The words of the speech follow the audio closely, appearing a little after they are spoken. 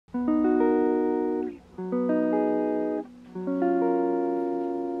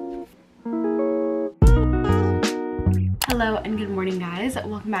Hello and good morning guys.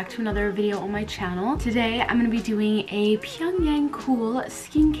 Welcome back to another video on my channel. Today I'm going to be doing a Pyunkang Yul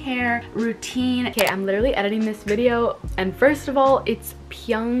skincare routine. Okay, I'm literally editing this video and first of all, it's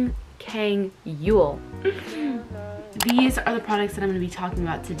Pyunkang Yul. These are the products that I'm going to be talking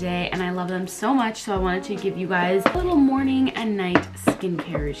about today and I love them so much, so I wanted to give you guys a little morning and night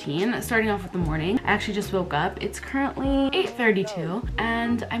skincare routine. Starting off with the morning, I actually just woke up. It's currently 8:32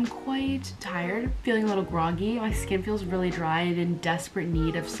 and I'm quite tired, feeling a little groggy. My skin feels really dry and in desperate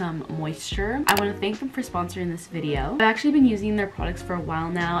need of some moisture. I want to thank them for sponsoring this video. I've actually been using their products for a while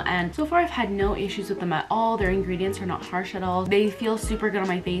now and so far I've had no issues with them at all. Their ingredients are not harsh at all. They feel super good on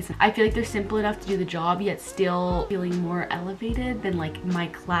my face. I feel like they're simple enough to do the job yet still feeling more elevated than like my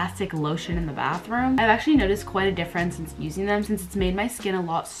classic lotion in the bathroom. I've actually noticed quite a difference since using them, since it's made my skin a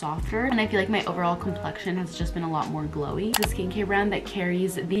lot softer and I feel like my overall complexion has just been a lot more glowy. It's a skincare brand that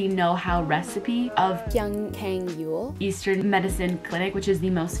carries the know-how recipe of Pyunkang Yul Eastern Medicine Clinic, which is the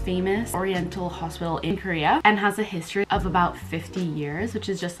most famous oriental hospital in Korea and has a history of about 50 years, which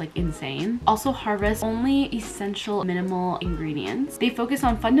is just like insane. Also harvest only essential minimal ingredients. They focus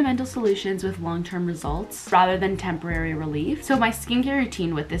on fundamental solutions with long-term results rather than temporary relief. So my skincare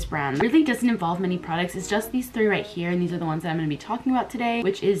routine with this brand really doesn't involve many products. It's just these three right here, and these are the ones that I'm going to be talking about today,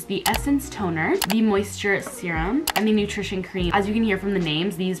 which is the Essence Toner, the Moisture Serum, and the Nutrition Cream. As you can hear from the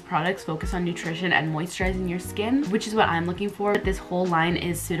names, these products focus on nutrition and moisturizing your skin, which is what I'm looking for. This whole line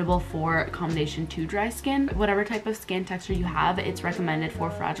is suitable for combination to dry skin. Whatever type of skin texture you have, it's recommended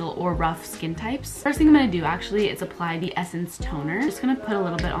for fragile or rough skin types. First thing I'm going to do actually is apply the Essence Toner. I'm just going to put a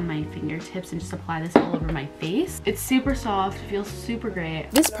little bit on my fingertips and just apply this all over my face. It's super soft, feels super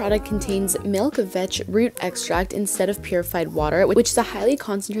great. This product contains milk vetch root extract instead of purified water, which is a highly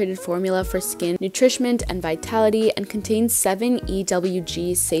concentrated formula for skin nourishment and vitality, and contains 7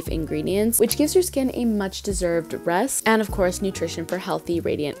 EWG safe ingredients, which gives your skin a much deserved rest and of course nutrition for healthy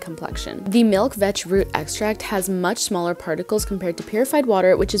radiant complexion. The milk vetch root extract has much smaller particles compared to purified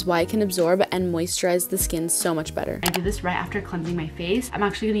water, which is why it can absorb and moisturize the skin so much better. I do this right after cleansing my face. I'm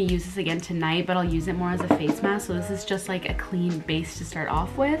actually going to use this again tonight, but I'll use it more as a face mask, so this is just like a clean base to start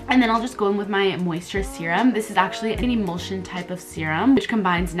off with. And then I'll just go in with my moisture serum. This is actually an emulsion type of serum which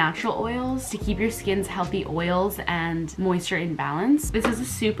combines natural oils to keep your skin's healthy oils and moisture in balance. This is a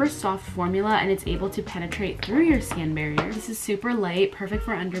super soft formula and it's able to penetrate through your skin barrier. This is super light, perfect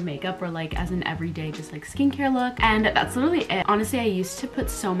for under makeup or like as an everyday just like skincare look, and that's literally it. Honestly, I used to put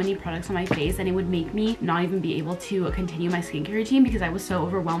so many products on my face and it would make me not even be able to continue my skincare routine because I was so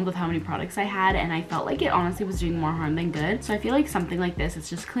overwhelmed with how many products I had and I felt like it honestly was doing more harm than good. So I feel like something like this, it's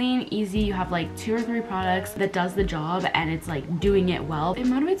just clean, easy, you have like 2 or 3 products that does the job and it's like doing it well. It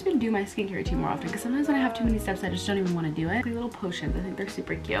motivates me to do my skincare routine more often because sometimes when I have too many steps I just don't even want to do it. Like little potions, I think they're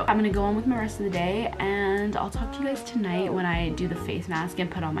super cute. I'm gonna go on with my rest of the day and I'll talk to you guys tonight when I do the face mask and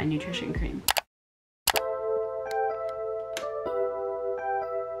put on my nutrition cream.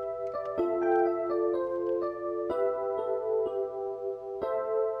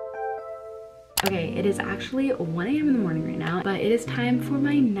 Okay, it is actually 1 a.m. in the morning right now, but it is time for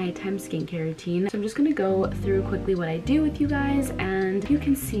my nighttime skincare routine. So I'm just gonna go through quickly what I do with you guys and you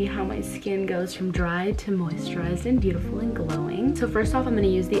can see how my skin goes from dry to moisturized and beautiful and glowing. So first off, I'm gonna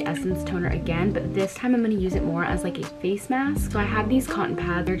use the Essence Toner again, but this time I'm gonna use it more as like a face mask. So I have these cotton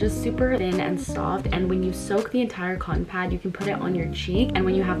pads. They're just super thin and soft, and when you soak the entire cotton pad, you can put it on your cheek, and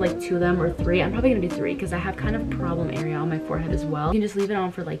when you have like 2 of them or 3, I'm probably gonna do 3 because I have kind of problem area on my forehead as well. You can just leave it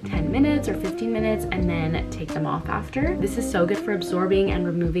on for like 10 minutes or 15 minutes and then take them off after. This is so good for absorbing and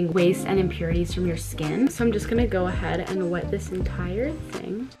removing waste and impurities from your skin. So I'm just gonna go ahead and wet this entire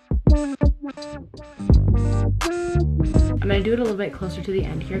thing. I'm gonna do it a little bit closer to the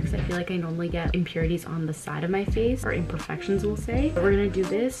end here because I feel like I normally get impurities on the side of my face, or imperfections we'll say. But we're gonna do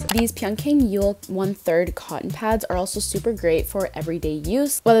this. These Pyunkang Yul 1/3 cotton pads are also super great for everyday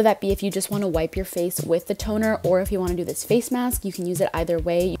use, whether that be if you just want to wipe your face with the toner or if you want to do this face mask, you can use it either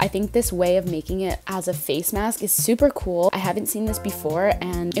way. I think this way of making it as a face mask is super cool. I haven't seen this before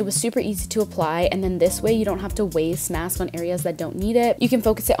and it was super easy to apply, and then this way you don't have to waste mask on areas that don't need it. You can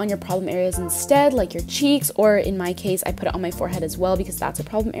focus it on your problem areas instead, like your cheeks, or in my case I put it on my forehead as well because that's a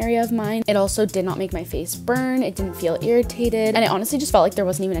problem area of mine. It also did not make my face burn, it didn't feel irritated, and it honestly just felt like there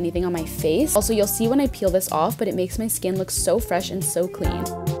wasn't even anything on my face. Also, you'll see when I peel this off, but it makes my skin look so fresh and so clean.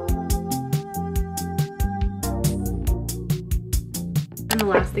 And the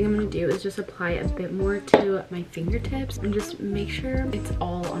last thing I'm going to do is just apply a bit more to my fingertips and just make sure it's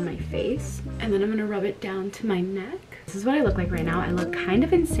all on my face. And then I'm going to rub it down to my neck. This is what I look like right now. I look kind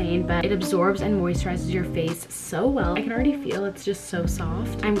of insane, but it absorbs and moisturizes your face so well. I can already feel it's just so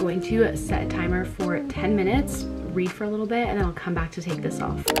soft. I'm going to set a timer for 10 minutes read for a little bit and then I'll come back to take this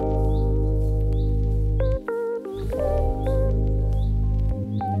off.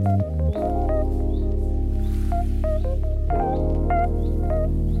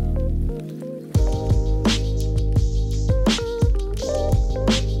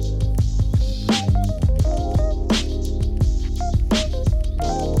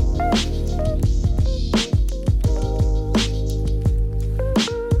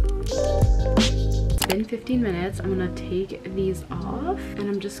 In 15 minutes, I'm gonna take these off and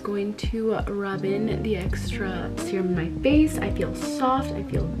I'm just going to rub in the extra serum in my face. I feel soft, I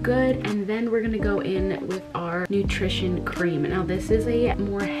feel good, and then we're gonna go in with our nutrition cream. Now this is a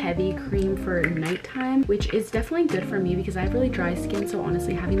more heavy cream for nighttime, which is definitely good for me because I have really dry skin, so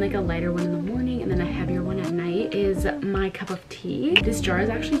honestly having like a lighter one in the morning and then a heavier one at night is my cup of tea. This jar is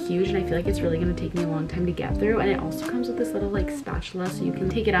actually huge and I feel like it's really gonna take me a long time to get through, and it also comes with this little like spatula so you can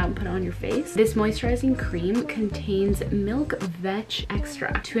take it out and put it on your face. This moisturizing cream contains milk veg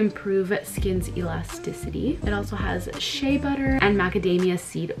extract to improve skin's elasticity. It also has shea butter and macadamia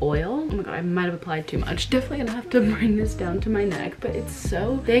seed oil. Oh my god, I might have applied too much. Definitely gonna have to bring this down to my neck, but it's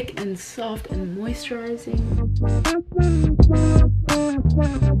so thick and soft and moisturizing.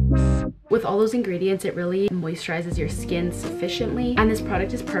 With all those ingredients, it really moisturizes your skin sufficiently, and this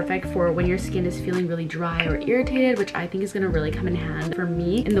product is perfect for when your skin is feeling really dry or irritated, which I think is gonna really come in hand for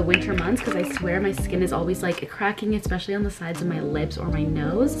me in the winter months because I swear my skin is always like cracking, especially on the sides of my lips or my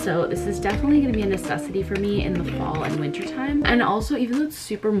nose. So this is definitely gonna be a necessity for me in the fall and winter time. And also, even though it's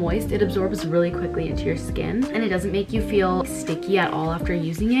super moist, it absorbs really quickly into your skin and it doesn't make you feel sticky at all after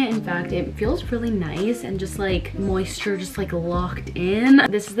using it. In fact, it feels really nice and just like moisture just like locked in.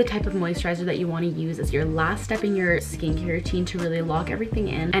 This is the type of moisture that you want to use as your last step in your skincare routine to really lock everything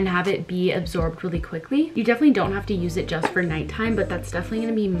in and have it be absorbed really quickly. You definitely don't have to use it just for nighttime, but that's definitely going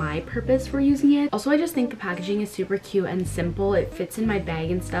to be my purpose for using it. Also, I just think the packaging is super cute and simple. It fits in my bag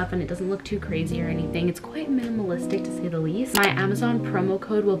and stuff and it doesn't look too crazy or anything. It's quite minimalistic to say the least. My Amazon promo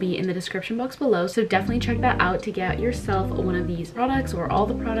code will be in the description box below, so definitely check that out to get yourself one of these products or all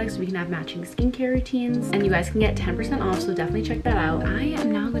the products so we can have matching skincare routines, and you guys can get 10% off, so definitely check that out. I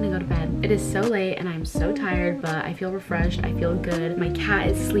am now going to go to bed. It is so late and I'm so tired, but I feel refreshed. I feel good. My cat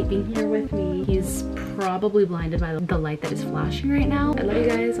is sleeping here with me. He's probably blinded by the light that is flashing right now. I love you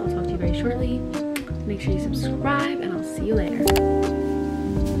guys. I'll talk to you very shortly. Make sure you subscribe and I'll see you later.